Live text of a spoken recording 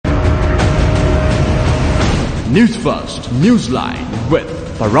Newsfirst Newsline with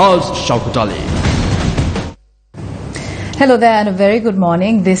Faraz Shaukat Ali. Hello there and a very good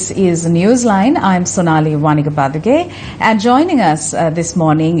morning. This is Newsline. I'm Sonali Wanigapadage, and joining us this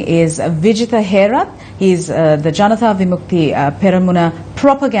morning is Vijitha Herath. He's the Janatha Vimukti Peramuna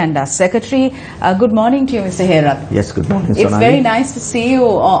Propaganda Secretary. Good morning to you, Mr. Herath. Yes, good morning, Sonali. It's very nice to see you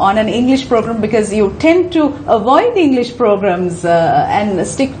on an English program, because you tend to avoid the English programs and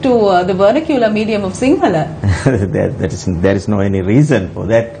stick to the vernacular medium of Sinhala. There is no any reason for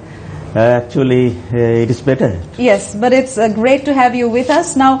that. Actually, it is better. Yes, but it's great to have you with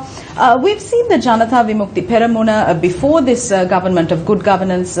us. Now, we've seen the Janatha Vimukti Peramuna before this government of good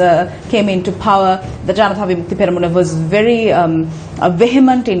governance came into power. The Janatha Vimukti Peramuna was very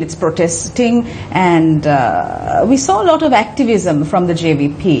vehement in its protesting, and we saw a lot of activism from the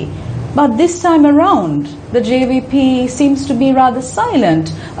JVP. But this time around, the JVP seems to be rather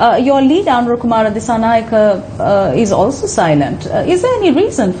silent. Your leader, Kumara Disanayaka, is also silent. Is there any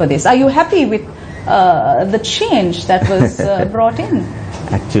reason for this? Are you happy with the change that was brought in?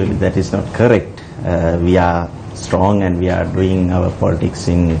 Actually, that is not correct. We are strong and we are doing our politics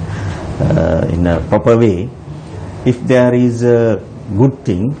in a proper way. If there is a good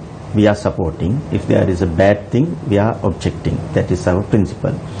thing, we are supporting. If there is a bad thing, we are objecting. That is our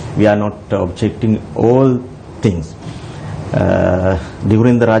principle. We are not objecting all things.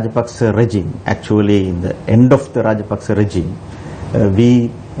 During the Rajapaksa regime, actually in the end of the Rajapaksa regime,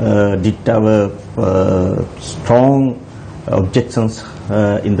 we did our strong objections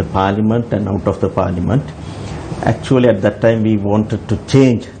in the parliament and out of the parliament. Actually at that time we wanted to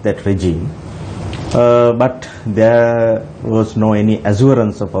change that regime. But there was no any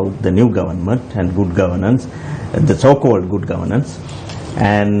assurance about the new government and good governance, the so-called good governance,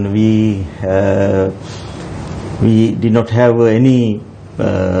 and we did not have any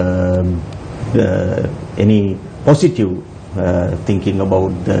positive thinking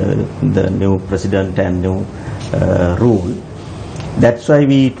about the new president and new rule. That's why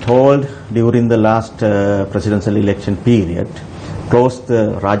we told during the last presidential election period, close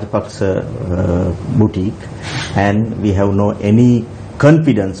the Rajapaksa boutique, and we have no any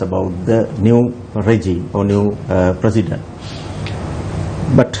confidence about the new regime or new president.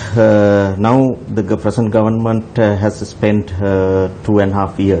 But now the present government has spent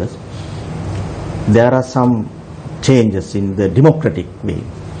 2.5 years. There are some changes in the democratic way.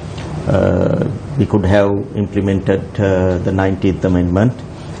 We could have implemented the 19th Amendment,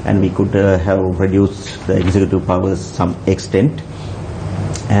 and we could have reduced the executive powers some extent.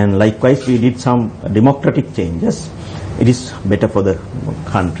 And likewise, we did some democratic changes. It is better for the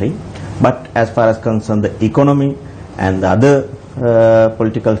country. But as far as concerned the economy and the other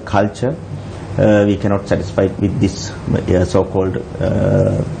political culture, we cannot satisfy with this so-called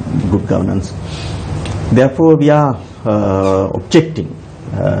good governance. Therefore, we are objecting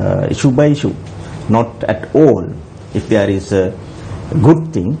issue by issue, not at all. If there is a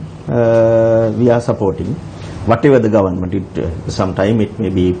good thing, we are supporting. Whatever the government, sometime it may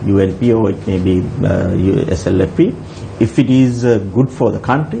be UNP or it may be SLFP. If it is good for the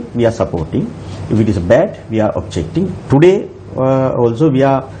country, we are supporting. If it is bad, we are objecting. Today also we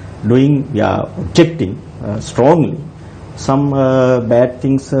are objecting strongly some bad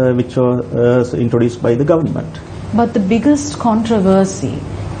things which were introduced by the government. But the biggest controversy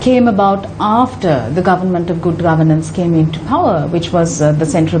came about after the government of good governance came into power, which was the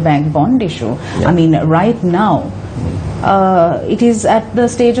central bank bond issue. Yeah. I mean, right now, it is at the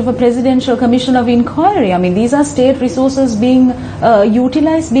stage of a presidential commission of inquiry. I mean, these are state resources being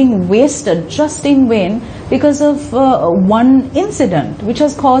utilized, being wasted just in vain because of one incident, which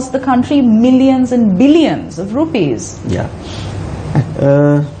has cost the country millions and billions of rupees. Yeah.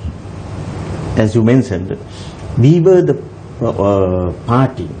 As you mentioned, we were the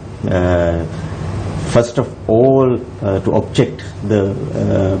party first of all to object the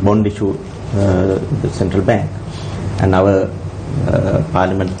bond issue, the central bank, and our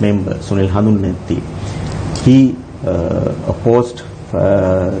parliament member Sunil Hanunetti, he opposed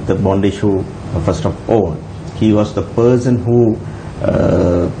the bond issue first of all. He was the person who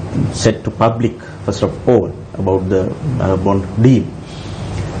said to public first of all about the bond deal.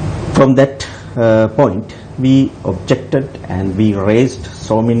 From that point, we objected and we raised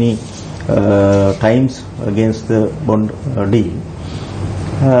so many times against the bond deal.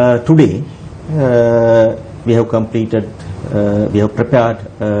 Today, we have prepared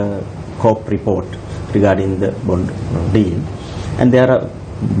a COP report regarding the bond deal, and there are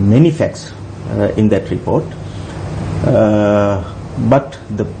many facts in that report. But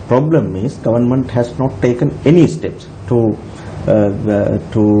the problem is government has not taken any steps to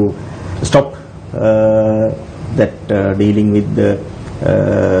stop that dealing with the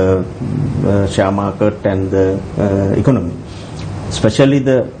share market and the economy, especially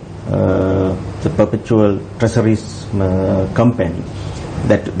the perpetual treasuries company.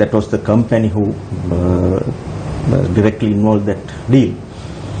 That was the company who directly involved that deal.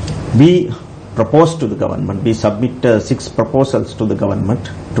 We proposed to the government, we submit 6 proposals to the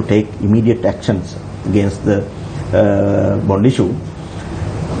government to take immediate actions against the bond issue.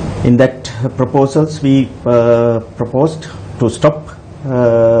 In that proposals, we proposed to stop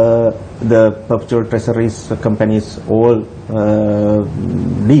the perpetual treasuries companies all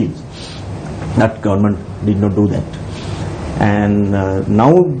deals. That government did not do that, and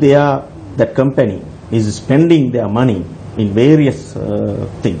now that company is spending their money in various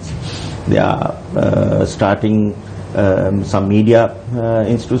things. They are starting some media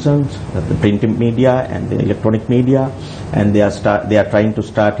institutions, the print media and the electronic media, and they are trying to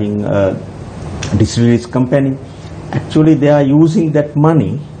starting distilleries company. Actually, they are using that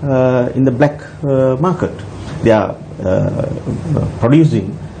money in the black market. They are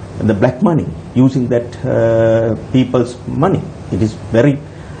producing the black money, using that people's money. It is very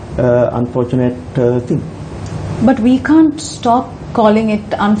unfortunate thing. But we can't stop calling it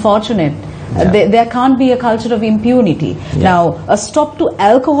unfortunate. Yeah. There can't be a culture of impunity. Yeah. Now, a stop to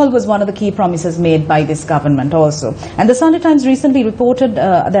alcohol was one of the key promises made by this government also. And the Sunday Times recently reported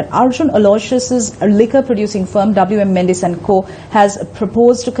that Arjun Aloysius's liquor producing firm WM Mendes & Co. has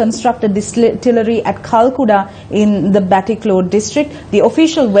proposed to construct a distillery at Kalkuda in the Batticaloa district. The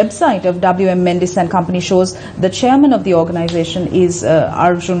official website of WM Mendes & Company shows the chairman of the organization is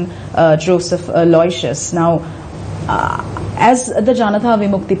Arjun Joseph Aloysius. Now, as the Janatha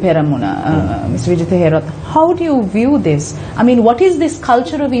Vimukti Peramuna, Mr. Vijitha Herath, how do you view this? I mean, what is this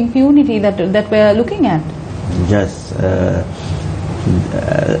culture of impunity that we are looking at? Yes,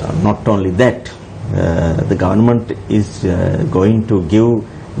 not only that, the government is going to give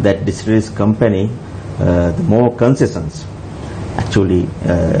that distilleries company the more concessions. Actually,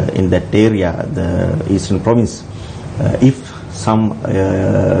 in that area, the eastern province, if some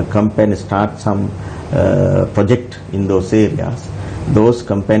company starts some project in those areas, those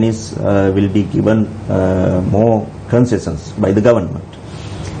companies will be given more concessions by the government.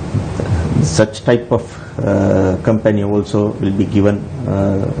 Such type of company also will be given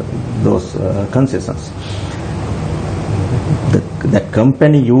those concessions. That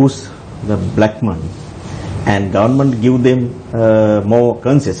company use the black money and government give them more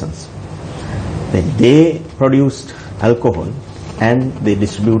concessions. Then they produced alcohol and they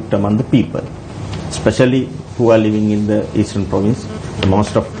distribute among the people, especially who are living in the eastern province.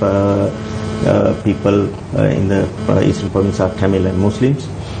 Most of people in the eastern province are Tamil and Muslims,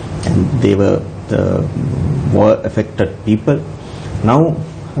 and they were the war affected people. Now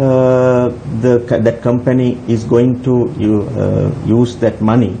that company is going to use that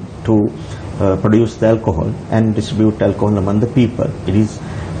money to produce the alcohol and distribute alcohol among the people. It is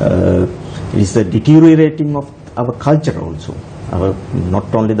a deteriorating of our culture also.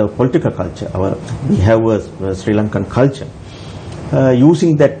 Not only the political culture, we have a Sri Lankan culture.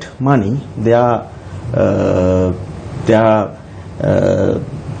 Using that money, they are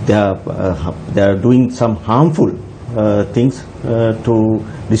doing some harmful things to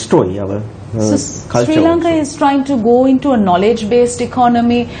destroy our culture. Sri Lanka also is trying to go into a knowledge-based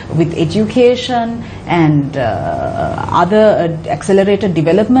economy with education and other accelerated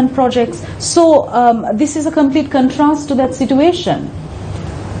development projects. So this is a complete contrast to that situation.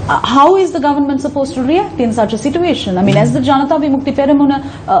 How is the government supposed to react in such a situation? I mean, as the Janatha Vimukti Peramuna,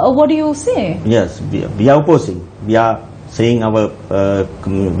 what do you say? Yes, we are opposing. We are saying our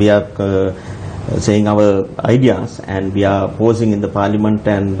saying our ideas, and we are opposing in the parliament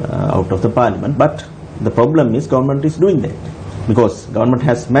and out of the parliament. But the problem is government is doing that because government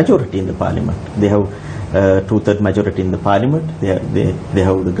has majority in the parliament. They have 2/3 majority in the parliament. They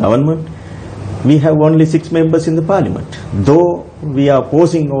have the government. We have only 6 members in the parliament. Though we are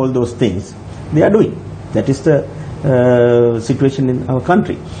opposing all those things, they are doing. That is the situation in our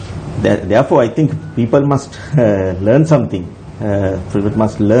country. Therefore, I think people must learn something. People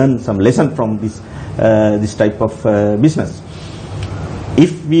must learn some lesson from this type of business.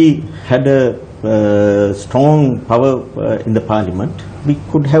 If we had a strong power in the parliament, we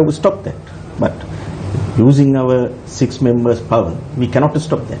could have stopped that. But using our 6 members' power, we cannot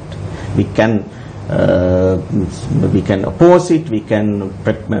stop that. We can oppose it. We can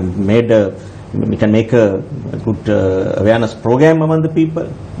make a good awareness program among the people,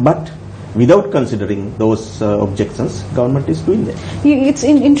 but without considering those objections, government is doing that. It's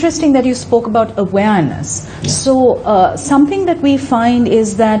interesting that you spoke about awareness. Yeah. So something that we find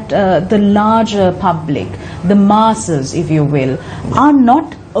is that the larger public, the masses, if you will, are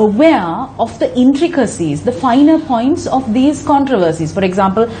not aware of the intricacies, the finer points of these controversies. For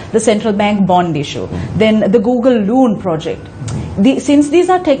example, the central bank bond issue, then the Google Loon project. Since these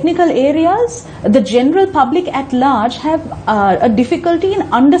are technical areas, the general public at large have a difficulty in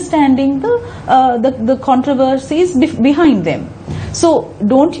understanding the controversies behind them. So,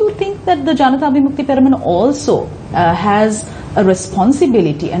 don't you think that the Janatha Vimukti Peramuna also has a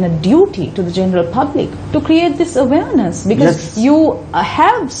responsibility and a duty to the general public to create this awareness? Because you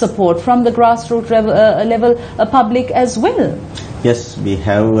have support from the grassroots level public as well. Yes, we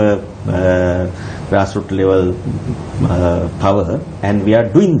have grassroots level power, and we are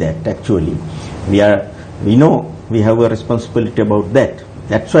doing that actually. We know we have a responsibility about that.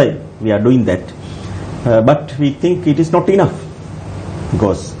 That's why we are doing that. But we think it is not enough,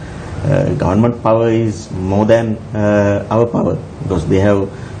 because government power is more than our power, because they have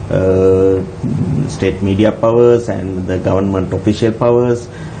state media powers and the government official powers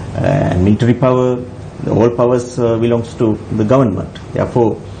and military power. All powers belongs to the government.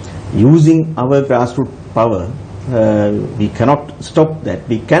 Therefore, using our grassroots power, we cannot stop that.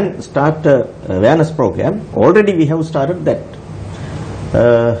 We can start a awareness program. Already we have started that.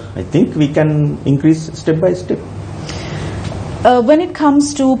 I think we can increase step by step. When it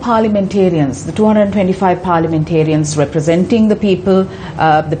comes to parliamentarians, the 225 parliamentarians representing the people,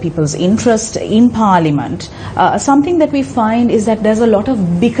 the people's interest in parliament, something that we find is that there's a lot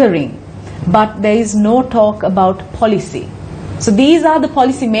of bickering, but there is no talk about policy. So these are the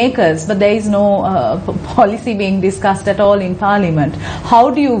policy makers, but there is no policy being discussed at all in parliament. How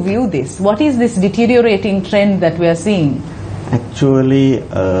do you view this? What is this deteriorating trend that we are seeing? Actually,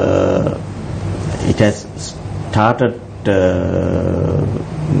 it has started in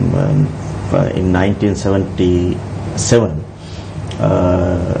 1977.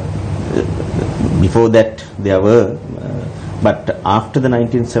 Before that there were, but after the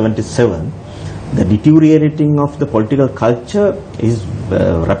 1977, the deteriorating of the political culture is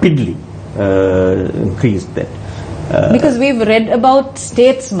rapidly increased. That because we've read about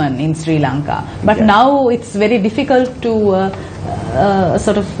statesmen in Sri Lanka, but now it's very difficult to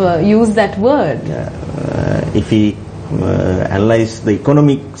sort of use that word. If we analyze the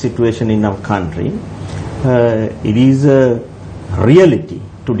economic situation in our country, it is a reality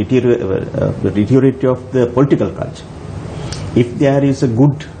to deteriorate of the political culture. If there is a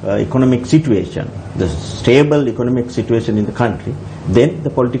good economic situation, the stable economic situation in the country, then the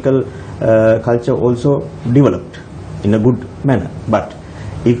political culture also developed in a good manner. But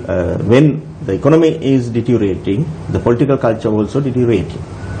if when the economy is deteriorating, the political culture also deteriorating.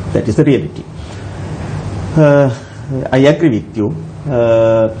 That is the reality. I agree with you.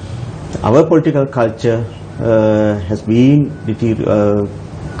 Our political culture has been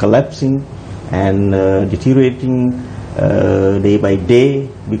collapsing and deteriorating day by day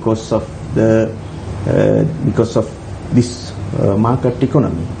because of this market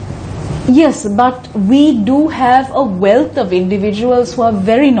economy. Yes, but we do have a wealth of individuals who are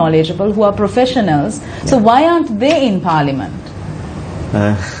very knowledgeable, who are professionals. Yeah. So why aren't they in parliament?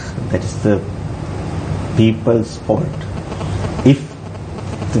 That is the people's fault. If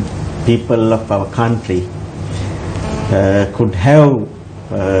the people of our country could have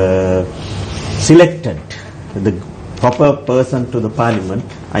selected the proper person to the parliament,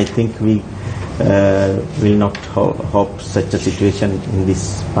 I think we will not hope such a situation in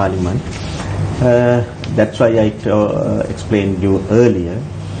this parliament. That's why I explained you earlier.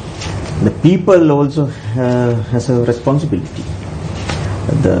 The people also has a responsibility.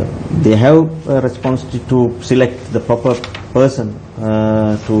 They have a responsibility to select the proper person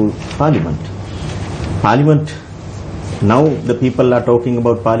to parliament. Parliament, now the people are talking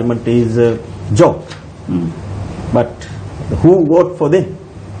about parliament is a joke. But who vote for them?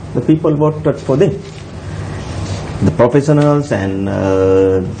 The people voted for them. The professionals and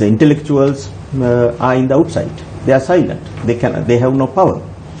the intellectuals are in the outside. They are silent. They have no power.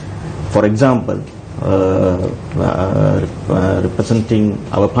 For example, representing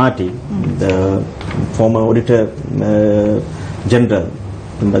our party, the former Auditor General,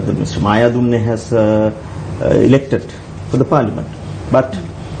 Mr. Mayadunne has elected for the parliament, but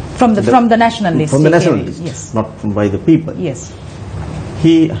from the national list. From the national list, yes. Not by the people. Yes.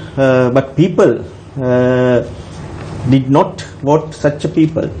 But people did not vote such a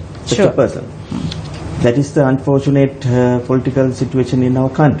person. That is the unfortunate political situation in our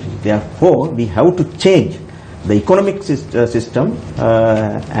country. Therefore, we have to change the economic system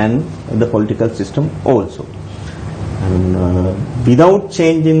and the political system also. And without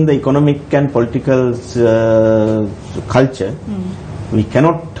changing the economic and political culture, we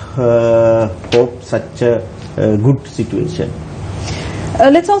cannot hope such a good situation.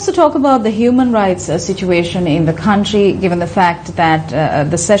 Let's also talk about the human rights situation in the country, given the fact that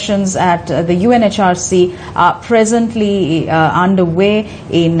the sessions at the UNHRC are presently underway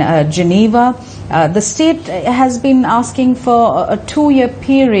in Geneva. The state has been asking for a 2-year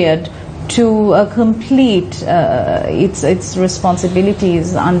period to complete its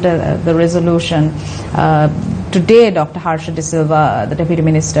responsibilities under the resolution. Today, Dr. Harsha De Silva, the Deputy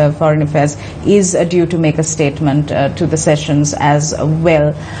Minister of Foreign Affairs, is due to make a statement to the sessions as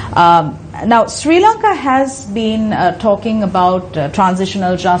well. Now, Sri Lanka has been talking about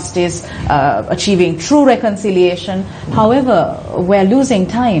transitional justice, achieving true reconciliation. However, we're losing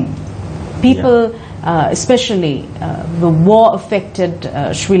time. People, especially the war-affected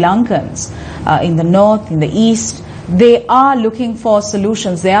Sri Lankans in the north, in the east, they are looking for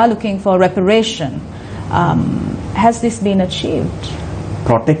solutions. They are looking for reparation. Has this been achieved?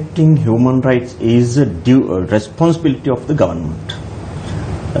 Protecting human rights is a responsibility of the government.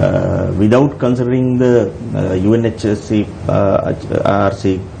 Without considering the UNHRC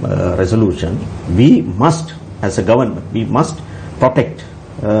resolution, we must, as a government, we must protect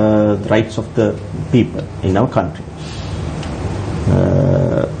the rights of the people in our country.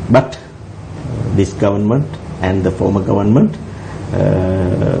 But this government and the former government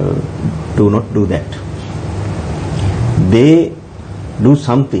do not do that. They do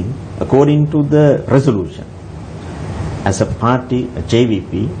something according to the resolution. As a party, a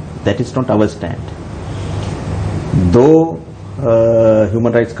JVP, that is not our stand. Though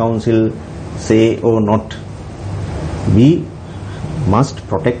Human Rights Council say or not, we must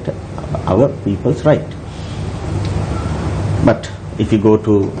protect our people's right. But if you go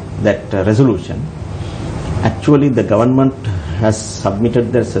to that resolution, actually the government has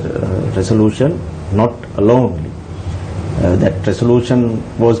submitted this resolution not alone. That resolution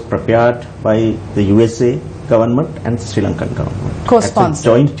was prepared by the USA government and Sri Lankan government. Co-sponsored.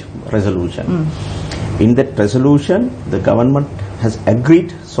 Joint resolution. In that resolution, the government has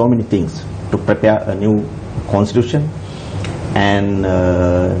agreed so many things to prepare a new constitution and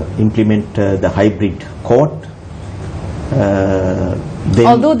implement the hybrid court.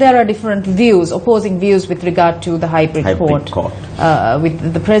 Although there are different views, opposing views with regard to the hybrid court.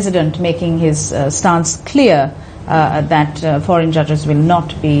 With the president making his stance clear that foreign judges will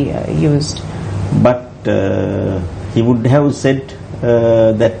not be used. But he would have said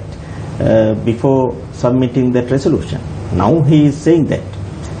that before submitting that resolution. Now he is saying that.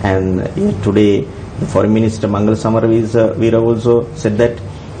 And today the Foreign Minister Mangal Samaraweera also said that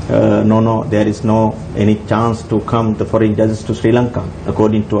no, there is no any chance to come the foreign judges to Sri Lanka.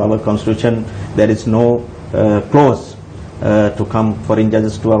 According to our constitution, there is no clause to come foreign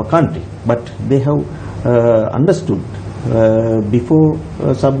judges to our country. But they have understood before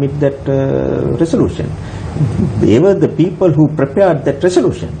submit that resolution. They were the people who prepared that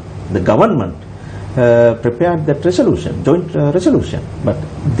resolution. The government prepared that resolution, joint resolution. But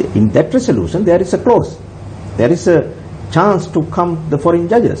in that resolution there is a clause. There is a chance to come the foreign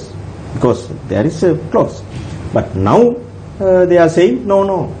judges because there is a clause. But now they are saying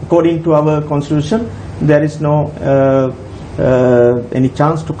no, according to our constitution there is no any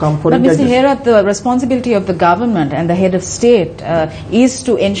chance to come foreign judges. But Mr. Herath, the responsibility of the government and the head of state is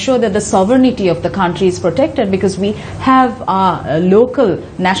to ensure that the sovereignty of the country is protected, because we have our local,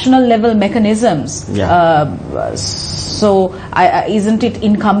 national level mechanisms. So isn't it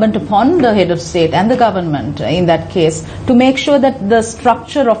incumbent upon the head of state and the government in that case to make sure that the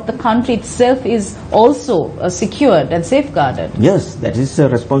structure of the country itself is also secured and safeguarded? Yes, that is the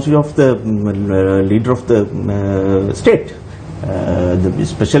responsibility of the leader of the state.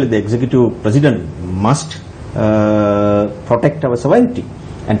 Especially the executive president must protect our sovereignty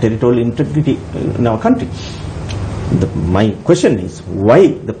and territorial integrity in our country. My question is, why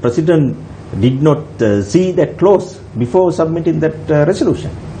the president did not see that clause before submitting that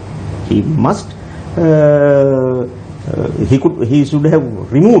resolution? He must, he should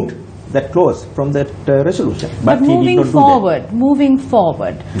have removed that clause from that resolution. But moving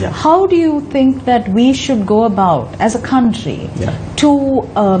forward, how do you think that we should go about as a country to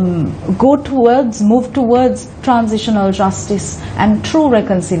move towards transitional justice and true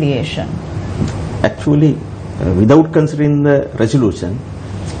reconciliation? Actually, without considering the resolution,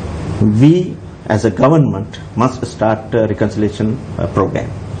 we as a government must start a reconciliation program.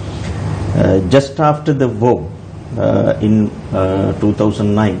 Just after the war in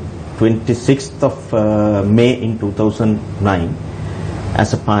 2009, 26th of May in 2009,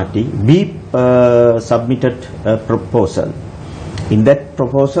 as a party, we submitted a proposal. In that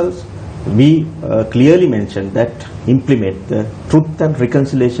proposal, we clearly mentioned that implement the Truth and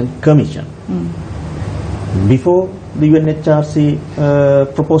Reconciliation Commission. Before the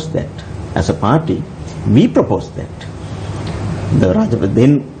UNHRC proposed that. As a party, we proposed that.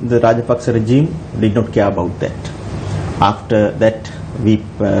 Then the Rajapaksa regime did not care about that. After that, we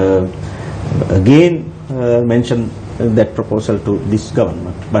again mentioned that proposal to this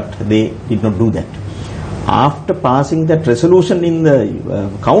government, but they did not do that. After passing that resolution in the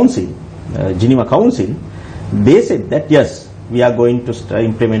council, Geneva Council, they said that yes, we are going to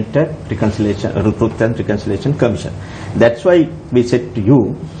implement a Truth and Reconciliation Commission. That's why we said to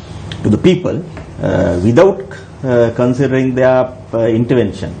you, to the people, without considering their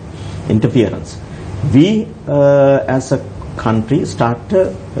interference, we as a country start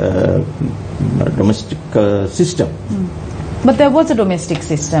a domestic system. But there was a domestic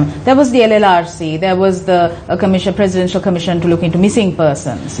system. There was the LLRC. There was the Presidential Commission to look into missing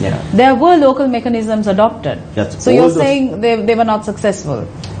persons. Yeah. There were local mechanisms adopted. Yes, so you're saying they were not successful?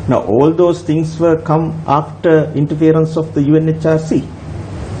 Now, all those things were come after interference of the UNHRC.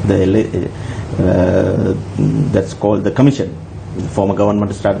 That's called the commission. The former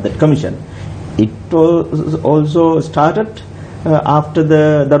government started that commission. It was also started after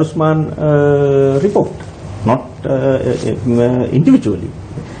the Darusman report. Not individually.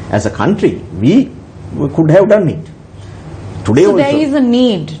 As a country, we could have done it. Today so also, there is a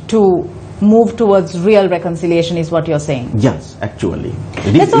need to move towards real reconciliation, is what you're saying? Yes, actually.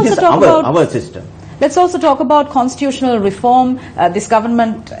 It is our system. Let's also talk about constitutional reform. This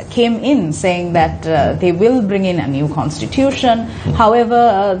government came in saying that they will bring in a new constitution.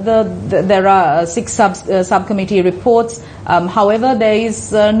 However, there are 6 subcommittee reports. However, there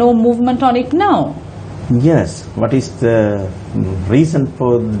is no movement on it now. Yes, what is the reason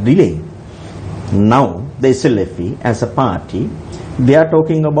for the delay? Now, the SLFE as a party, they are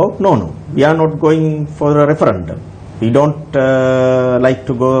talking about, no, we are not going for a referendum. We don't like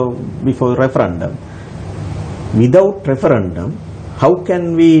to go before referendum. Without referendum, how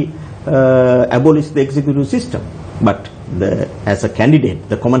can we abolish the executive system? But as a candidate,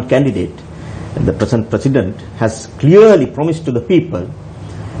 the common candidate, the present president has clearly promised to the people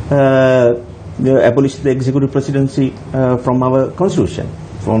abolish the executive presidency from our constitution,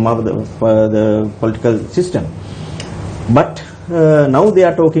 from the political system. But now they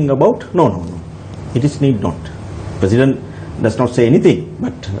are talking about, no, it is need not. President does not say anything,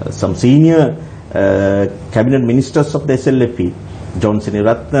 but some senior cabinet ministers of the SLFE, Vijitha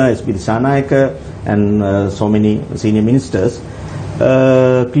Herath, S.B. Disanayaka, and so many senior ministers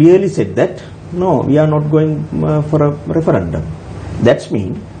clearly said that, no, we are not going for a referendum. That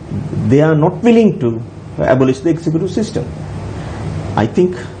means they are not willing to abolish the executive system. I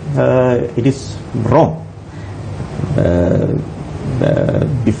think it is wrong.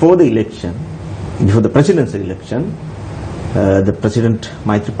 Before the election, before the presidential election, the President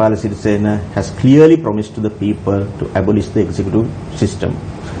Maithripala Sirisena has clearly promised to the people to abolish the executive system.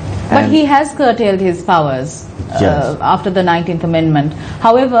 But he has curtailed his powers after the 19th Amendment.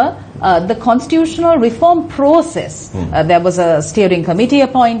 However, the constitutional reform process, there was a steering committee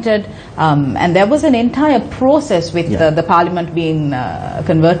appointed, and there was an entire process with the parliament being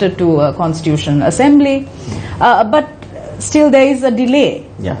converted to a constitutional assembly. But still there is a delay.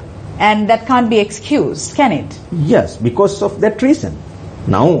 And that can't be excused, can it? Yes, because of that reason.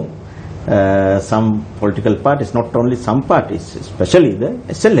 Now, some political parties, not only some parties, especially the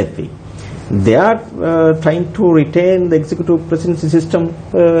SLFE, they are trying to retain the executive presidency system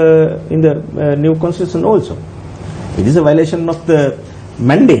in the new constitution also. It is a violation of the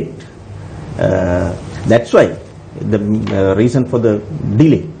mandate. That's why the reason for the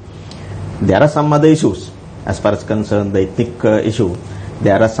delay. There are some other issues as far as concerned the ethnic issue.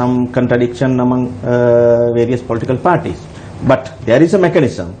 There are some contradiction among various political parties, but there is a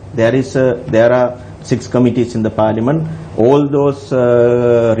mechanism. There are 6 committees in the parliament. All those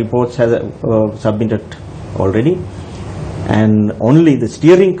reports have submitted already, and only the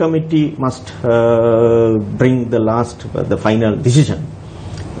steering committee must bring the final decision.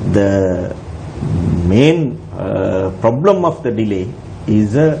 The main problem of the delay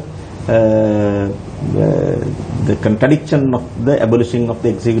is the contradiction of the abolishing of the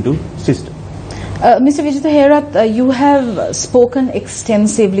executive system. Mr. Vijitha Herath, you have spoken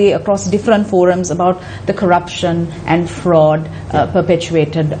extensively across different forums about the corruption and fraud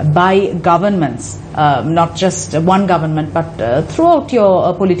perpetuated by governments, not just one government, but throughout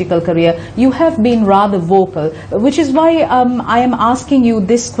your political career. You have been rather vocal, which is why I am asking you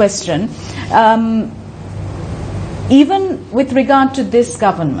this question. Even with regard to this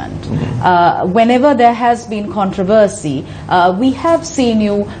government, whenever there has been controversy, we have seen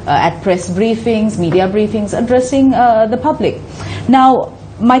you at press briefings, media briefings, addressing the public. Now,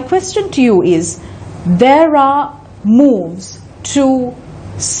 my question to you is, there are moves to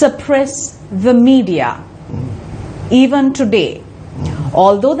suppress the media, even today.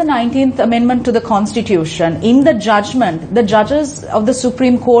 Although the 19th Amendment to the Constitution, in the judgment, the judges of the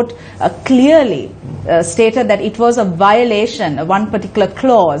Supreme Court clearly stated that it was a violation, one particular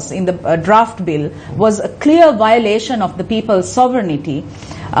clause in the draft bill was a clear violation of the people's sovereignty.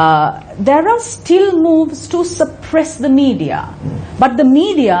 There are still moves to suppress the media, but the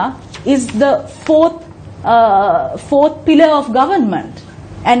media is the fourth pillar of government,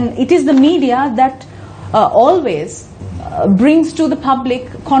 and it is the media that always brings to the public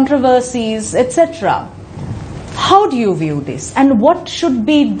controversies, etc. How do you view this, and what should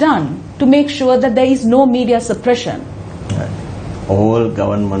be done to make sure that there is no media suppression? All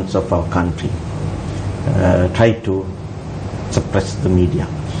governments of our country try to suppress the media.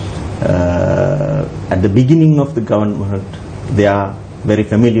 At the beginning of the government, they are very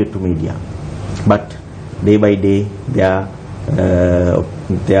familiar to media, but day by day they are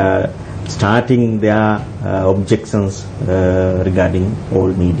starting their objections regarding all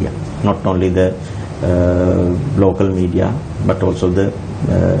media, not only the local media but also the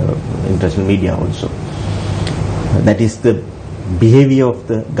international media also. That is the behavior of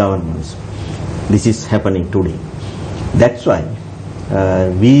the governments. This is happening today. That's why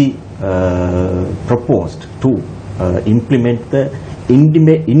we proposed to implement the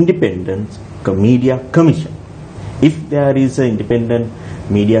independent media commission. If there is an independent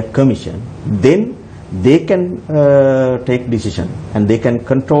media commission, then they can take decision and they can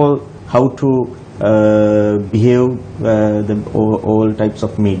control how to behave all types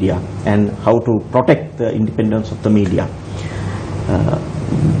of media and how to protect the independence of the media.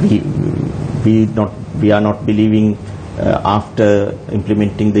 We are not believing after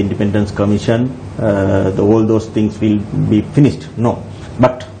implementing the independence commission all those things will be finished. No,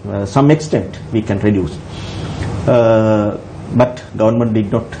 but some extent we can reduce. But government did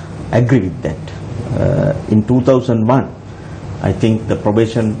not agree with that. In 2001, I think the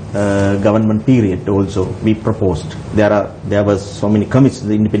probation government period also we proposed. There was so many commissions,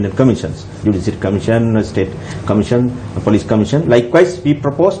 the independent commissions, judiciary commission, state commission, police commission. Likewise, we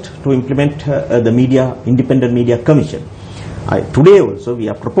proposed to implement the independent media commission. Today also we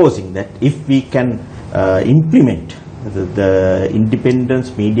are proposing that if we can implement the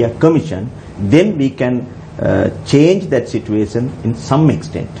independence media commission, then we can change that situation in some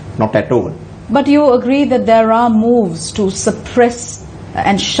extent, not at all. But you agree that there are moves to suppress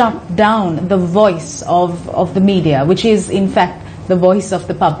and shut down the voice of the media, which is in fact the voice of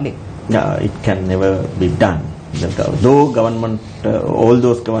the public. It can never be done. Though government, all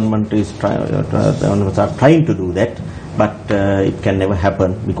those governments are trying to do that, but it can never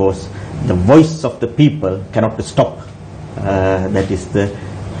happen because the voice of the people cannot stop. That is the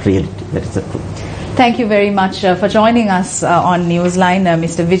reality. That is the truth. Thank you very much for joining us on Newsline,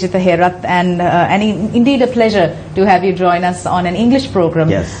 Mr. Vijitha Herath, and indeed a pleasure to have you join us on an English program.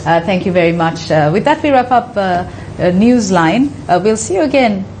 Yes. Thank you very much. With that, we wrap up Newsline. We'll see you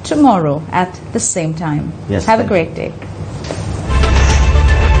again tomorrow at the same time. Yes, have a great day.